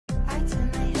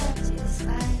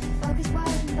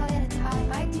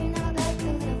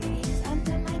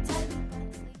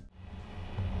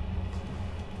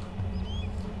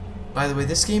By the way,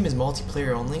 this game is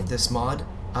multiplayer only, this mod.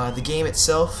 The game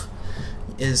itself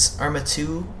is Arma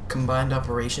 2 Combined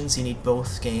Operations. You need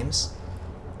both games.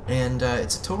 And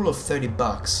it's a total of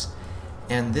 $30.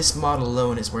 And this mod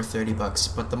alone is worth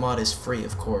 $30, but the mod is free,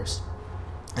 of course.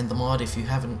 And the mod, if you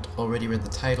haven't already read the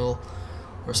title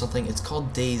or something, it's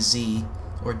called DayZ,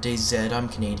 or DayZ. I'm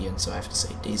Canadian, so I have to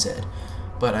say DayZ.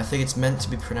 But I think it's meant to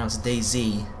be pronounced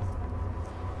DayZ.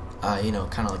 You know,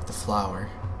 kind of like the flower.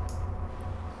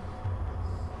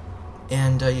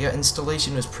 And yeah,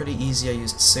 installation was pretty easy. I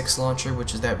used 6 Launcher,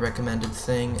 which is that recommended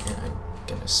thing, and I'm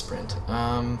gonna sprint.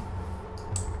 Man,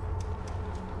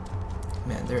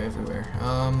 they're everywhere.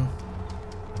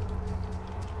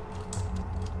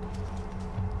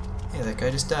 Hey, that guy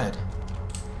just died.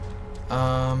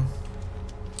 Man,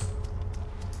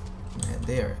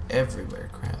 they are everywhere.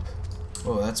 Crap.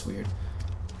 Oh, that's weird.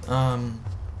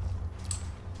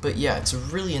 But yeah, it's a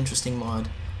really interesting mod.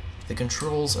 The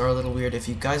controls are a little weird. If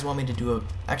you guys want me to do a...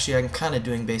 Actually, I'm kind of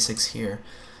doing basics here.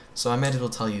 So I might as well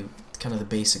tell you kind of the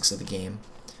basics of the game.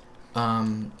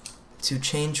 To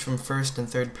change from first and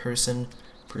third person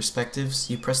perspectives,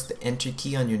 you press the enter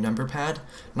key on your number pad.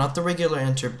 Not the regular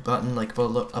enter button, like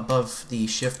above the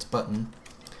shift button.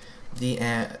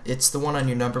 It's the one on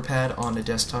your number pad on a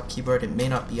desktop keyboard. It may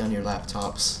not be on your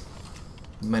laptops.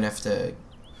 You might have to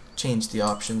change the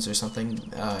options or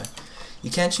something. You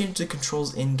can't change the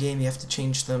controls in-game, you have to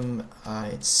change them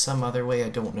it's some other way, I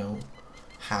don't know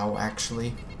how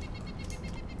actually.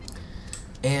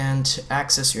 And to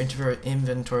access your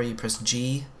inventory, you press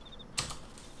G.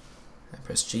 I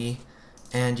press G.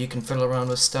 And you can fiddle around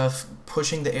with stuff.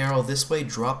 Pushing the arrow this way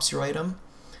drops your item.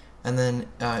 And then,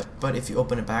 but if you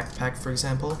open a backpack, for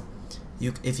example,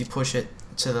 if you push it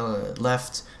to the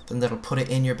left, then that'll put it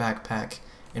in your backpack.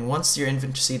 And once your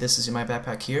inventory, see, this is my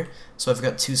backpack here, so I've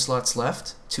got 2 slots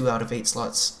left, 2 out of 8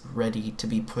 slots ready to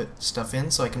be put stuff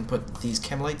in, so I can put these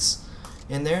chem lights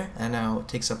in there, and now it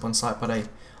takes up 1 slot, but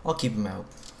I'll keep them out.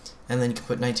 And then you can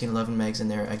put 1911 mags in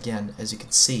there again, as you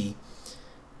can see.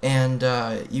 And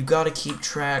you gotta keep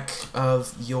track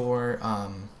of your,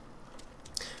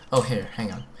 oh, here,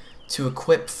 hang on. To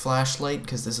equip flashlight,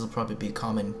 because this will probably be a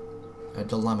common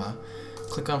dilemma,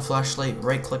 click on flashlight,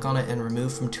 right click on it, and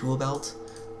remove from tool belt.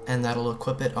 And that'll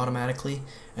equip it automatically.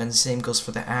 And the same goes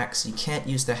for the axe. You can't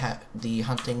use the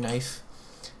hunting knife,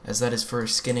 as that is for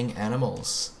skinning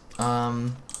animals.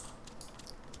 Let's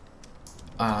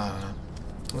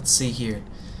see here.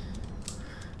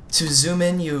 To zoom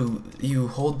in, you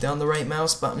hold down the right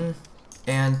mouse button,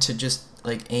 and to just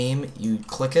like aim, you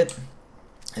click it,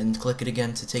 and click it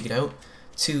again to take it out.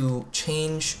 To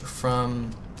change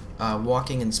from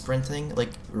walking and sprinting,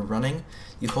 like running,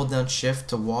 you hold down shift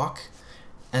to walk.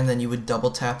 And then you would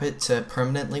double tap it to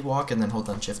permanently walk, and then hold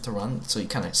down shift to run, so you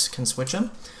kind of can switch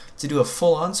them. To do a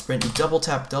full-on sprint, you double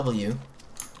tap W,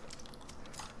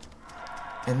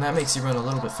 and that makes you run a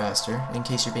little bit faster, in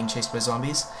case you're being chased by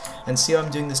zombies. And see how I'm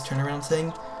doing this turnaround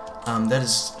thing?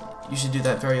 You should do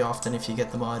that very often if you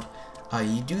get the mod.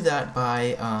 You do that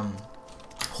by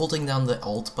holding down the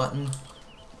Alt button,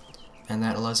 and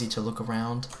that allows you to look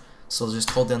around. So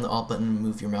just hold down the Alt button and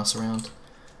move your mouse around.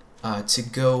 To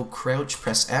go crouch,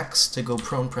 press X. To go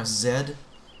prone, press Z.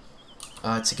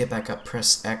 To get back up,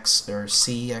 press X, or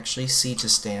C actually, C to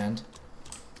stand.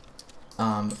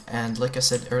 And like I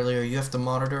said earlier, you have to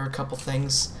monitor a couple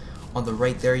things. On the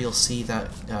right there, you'll see that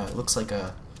it looks like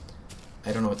a,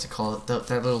 I don't know what to call it, that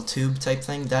little tube type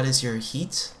thing. That is your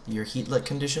heatlet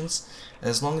conditions.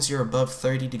 As long as you're above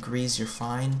 30 degrees, you're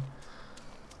fine.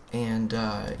 And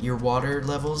your water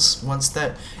levels,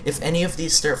 if any of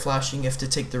these start flashing, you have to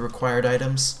take the required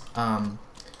items.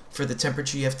 For the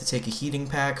temperature, you have to take a heating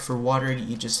pack. For water,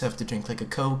 you just have to drink like a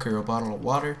Coke or a bottle of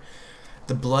water.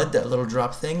 The blood, that little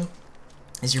drop thing,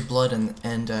 is your blood,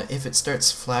 and if it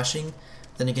starts flashing,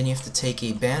 then again you have to take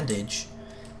a bandage.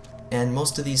 And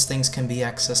most of these things can be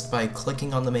accessed by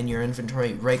clicking on them in your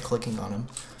inventory, right-clicking on them,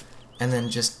 and then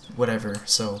just whatever.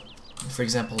 So, for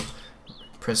example,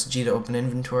 press G to open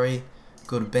inventory,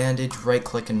 go to bandage, right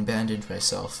click and bandage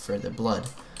myself for the blood.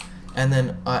 And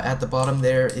then at the bottom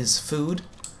there is food,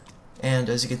 and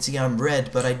as you can see I'm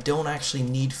red, but I don't actually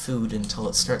need food until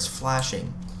it starts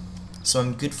flashing. So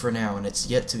I'm good for now, and it's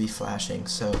yet to be flashing,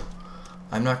 so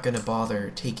I'm not going to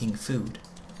bother taking food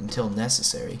until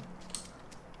necessary.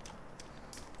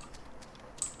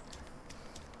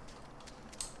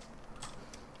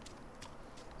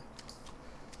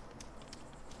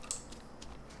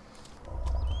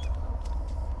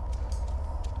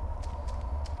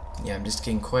 Yeah, I'm just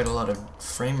getting quite a lot of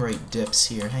frame rate dips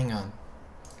here. Hang on.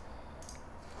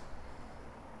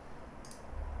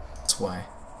 That's why.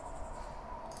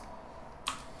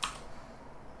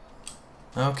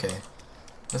 Okay.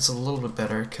 That's a little bit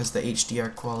better, because the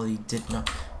HDR quality did not...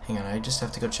 Hang on, I just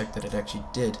have to go check that it actually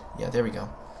did. Yeah, there we go.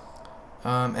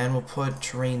 And we'll put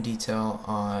terrain detail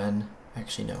on...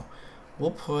 Actually, no.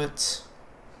 We'll put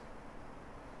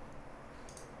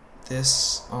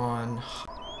this on...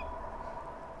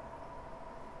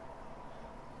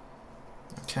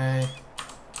 Okay.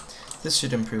 This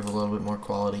should improve a little bit more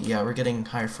quality. Yeah, we're getting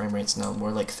higher frame rates now,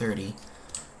 more like 30.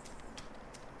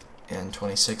 And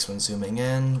 26 when zooming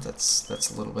in. That's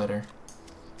a little better.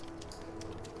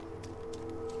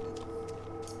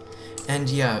 And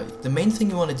yeah, the main thing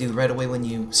you want to do right away when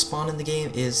you spawn in the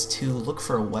game is to look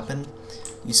for a weapon.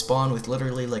 You spawn with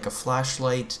literally like a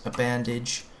flashlight, a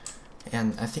bandage,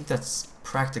 and I think that's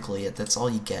practically it. That's all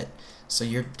you get. So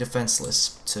you're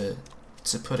defenseless, to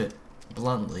put it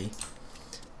bluntly.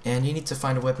 And you need to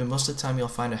find a weapon. Most of the time you'll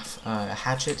find a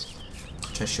hatchet,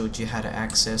 which I showed you how to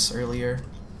access earlier.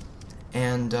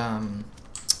 And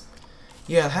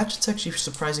yeah, the hatchet's actually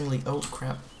surprisingly... Oh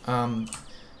crap.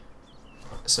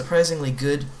 Surprisingly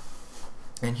good.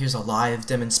 And here's a live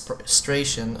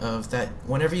demonstration of that.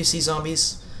 Whenever you see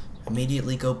zombies,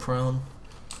 immediately go prone,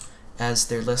 as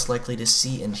they're less likely to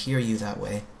see and hear you that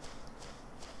way.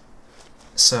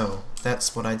 So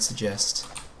that's what I'd suggest.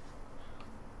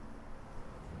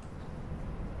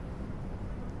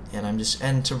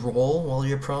 And to roll while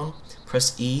you're prone,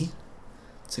 press E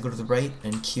to go to the right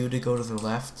and Q to go to the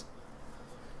left.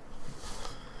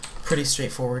 Pretty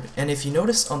straightforward. And if you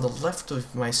notice on the left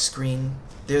of my screen,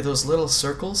 there are those little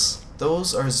circles.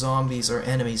 Those are zombies or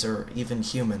enemies or even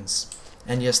humans.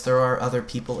 And yes, there are other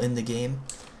people in the game.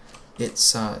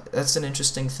 It's that's an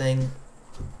interesting thing,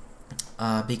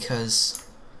 because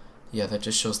yeah, that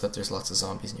just shows that there's lots of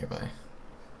zombies nearby.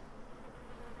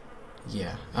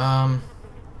 Yeah.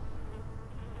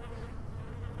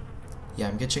 Yeah,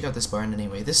 I'm gonna check out this barn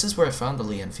anyway. This is where I found the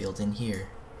Leon field, in here.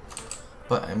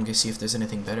 But I'm gonna see if there's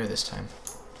anything better this time.